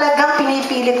in talagang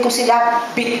pinipilit ko sila,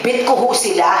 bit-bit ko ho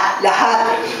sila,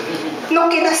 lahat. Nung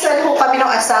kinasal ho kami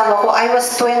ng asawa ko, I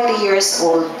was 20 years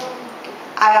old.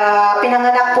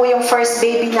 Pinanganak po yung first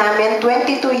baby namin,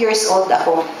 22 years old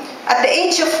ako. At the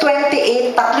age of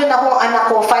 28, 3 na ho ang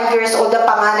anak ko, 5 years old ang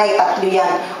panganay, 3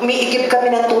 yan. Umiigib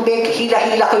kami ng tubig,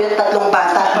 hila-hila ko yung 3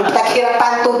 bata.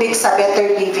 Naghirapan tubig sa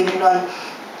better living nun.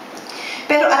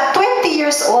 Pero at 20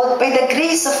 years old, by the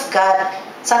grace of God,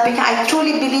 sabi niya, I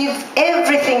truly believe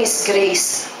everything is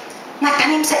grace.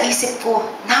 Natanim sa isip ko,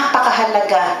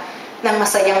 napakahalaga ng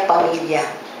masayang pamilya.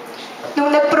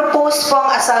 Nung nag-propose po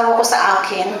ang asawa ko sa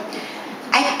akin,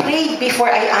 I prayed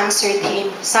before I answered him.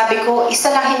 Sabi ko,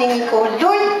 isa lang hiningi ko,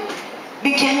 Lord,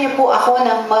 bigyan niyo po ako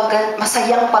ng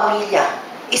masayang pamilya.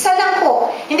 Isa lang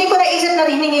po. Hindi ko naisip na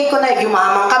hiningi ko na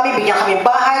yumaman kami, bigyan kami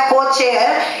bahay, kotse.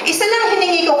 Isa lang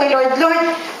hiningi ko kay Lord, Lord,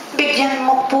 bigyan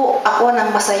mo po ako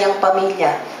ng masayang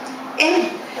pamilya.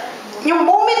 And yung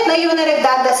moment na yun na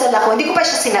nagdadasal ako, hindi ko pa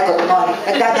siya sinagot noon.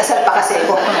 Nagdadasal pa kasi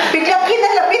ako. Biglang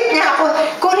kinalapit niya ako,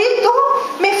 Corito,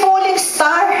 may falling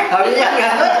star. Sabi niya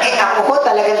gano'n. Ako ko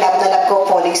talagang love na love ko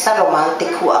falling star.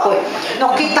 Romantic ko ako.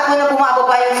 Nung kita ko na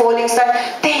bumababa yung falling star,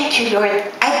 thank you Lord.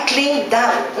 I claimed that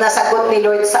nasagot ni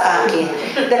Lord sa akin.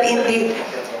 That indeed,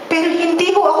 pero hindi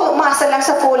po ako umasa lang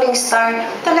sa falling star.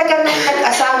 Talagang nung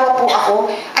nag-asawa po ako,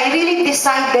 I really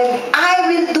decided I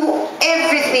will do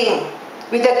everything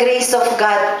with the grace of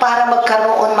God para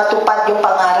matupad yung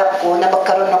pangarap ko na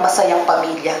magkaroon ng masayang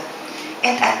pamilya.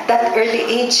 And at that early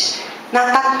age,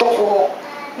 natanto ko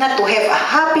na to have a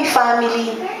happy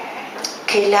family,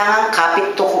 kailangan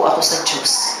kapit-tuko ako sa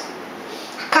Diyos.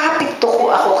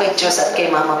 Kapit-tuko ako kay Diyos at kay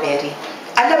Mama Mary.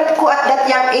 Alam ko at that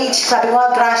young age, sabi mo,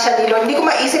 grasya ni Lord, hindi ko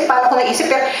maisip paano ko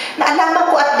naisip, pero naalaman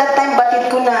ko at that time,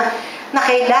 batid ko na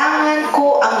kailangan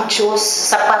ko ang Diyos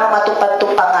para matupad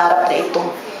itong pangarap na ito.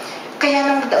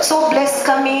 Kaya so blessed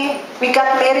kami. We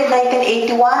got married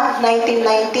 1981,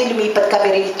 1990, lumipat kami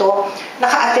rito.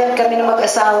 Naka-attend kami ng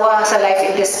mag-asawa sa Life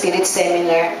in the Spirit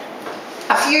Seminar.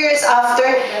 A few years after,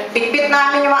 bitbit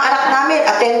namin yung mga anak namin.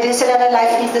 Attend din sila ng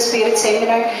Life in the Spirit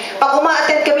Seminar. Pag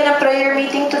uma-attend kami ng prayer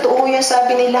meeting, totoo yan,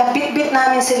 sabi nila, bitbit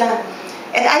namin sila.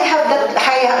 And I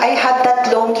had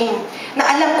that longing na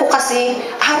alam ko kasi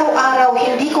araw-araw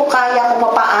hindi ko kaya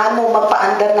kung paano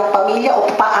magpaandar ng pamilya o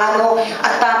paano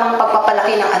ang tamang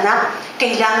pagpapalaki ng anak.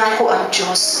 Kailangan ko ang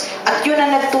Diyos. At yun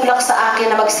ang nagtulak sa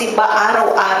akin na magsimba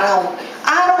araw-araw.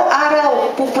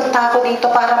 Araw-araw pupunta ako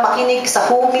dito para makinig sa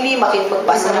homily,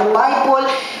 magbasa ng Bible.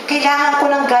 Kailangan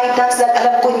ko ng guidance dahil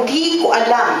alam ko hindi ko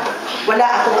alam. Wala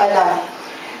akong alam.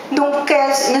 Nung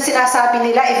sinasabi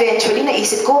nila, eventually,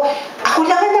 naisip ko, ako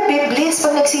lang ang nabibless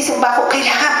pag nagsisimba ako.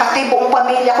 Kailangan pati buong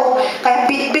pamilya ko. Kaya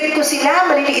bitbit ko sila,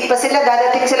 maliliit pa sila,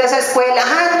 dadating sila sa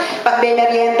eskwelahan. Pag may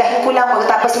meriendahin ko lang,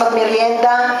 pagkatapos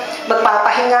magmerienda,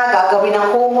 magpapahinga, gagawin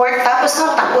ng homework. Tapos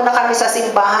nung takbo na kami sa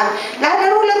simbahan,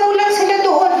 lalaro-laro lang sila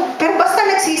doon. Pero basta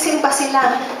nagsisimba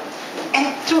sila. And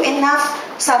true enough,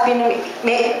 sabi nung,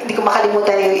 hindi ko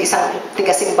makalimutan yung isang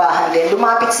tiga-simbahan din,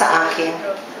 lumapit sa akin.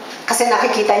 Kasi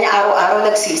nakikita niya araw-araw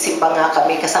nagsisimba nga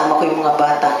kami, kasama ko yung mga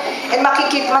bata. And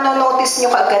manonotice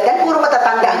nyo kaagad, dahil puro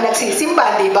matatanda ang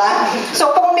nagsisimba, di ba?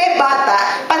 So kung may bata,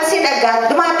 pansin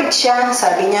agad, lumapit siya,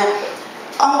 sabi niya,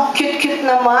 ang cute-cute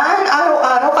naman,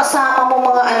 araw-araw kasama mo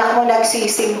mga anak mo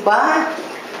nagsisimba.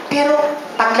 Pero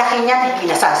paglaki niya, hindi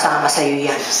nasasama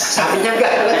sa'yo yan. Sabi niya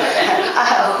gano'n.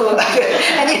 Oo.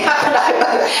 Hindi ako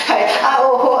nakipag.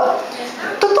 Oo.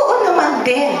 Totoo naman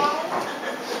din.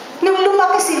 Nung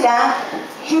lumaki sila,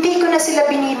 hindi ko na sila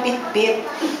binibitbit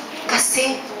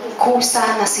kasi kusa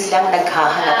na silang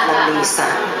naghahanap ng lisa.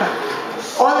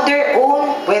 On their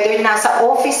own, whether nasa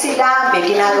office sila, may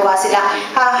ginagawa sila,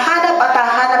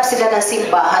 hahanap sila ng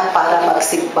simbahan para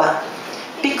magsimba.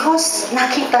 Because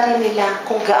nakita rin nila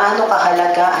kung gaano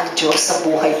kahalaga ang Diyos sa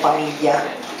buhay pamilya.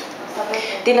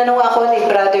 Tinanong ako ni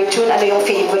Brother June, ano yung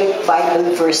favorite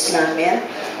Bible verse namin?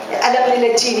 Alam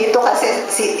nila Jean ito kasi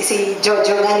si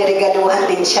Jojo nga niregaluhan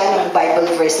din siya ng Bible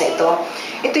verse na ito.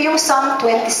 Ito yung Psalm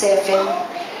 27.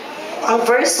 Ang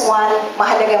verse 1,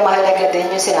 mahalaga din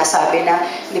yung sinasabi na,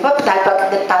 di ba, dahil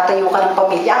pag nagtatayo ka ng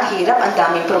pamilya, ang hirap, ang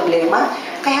daming problema.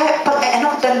 Kaya,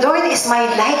 the Lord is my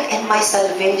light and my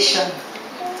salvation.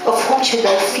 Of whom should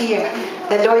I fear?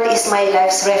 The Lord is my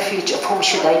life's refuge. Of whom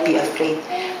should I be afraid?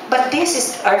 But this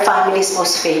is our family's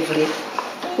most favorite.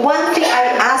 One thing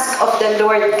I ask of the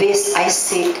Lord, this I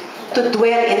seek, to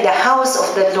dwell in the house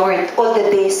of the Lord all the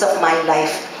days of my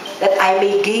life, that I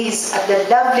may gaze at the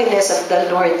loveliness of the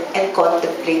Lord and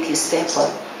contemplate His temple.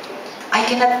 I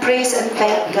cannot praise and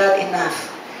thank God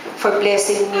enough for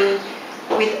blessing me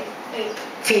with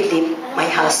Philip, my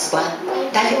husband.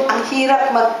 Dahil ang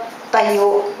hirap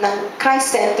magtayo ng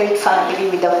Christ-centered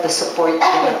family without the support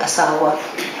ng asawa.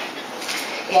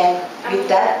 And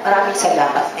with that, maraming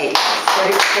salamat. Ito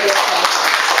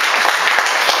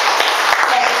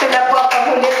na po ang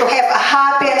panghuli. To have a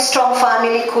happy and strong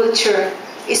family culture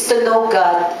is to know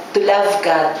God, to love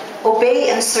God,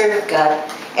 obey and serve God,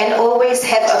 and always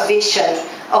have a vision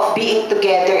of being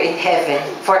together in heaven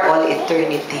for all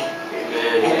eternity.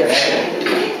 End of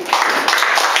sharing.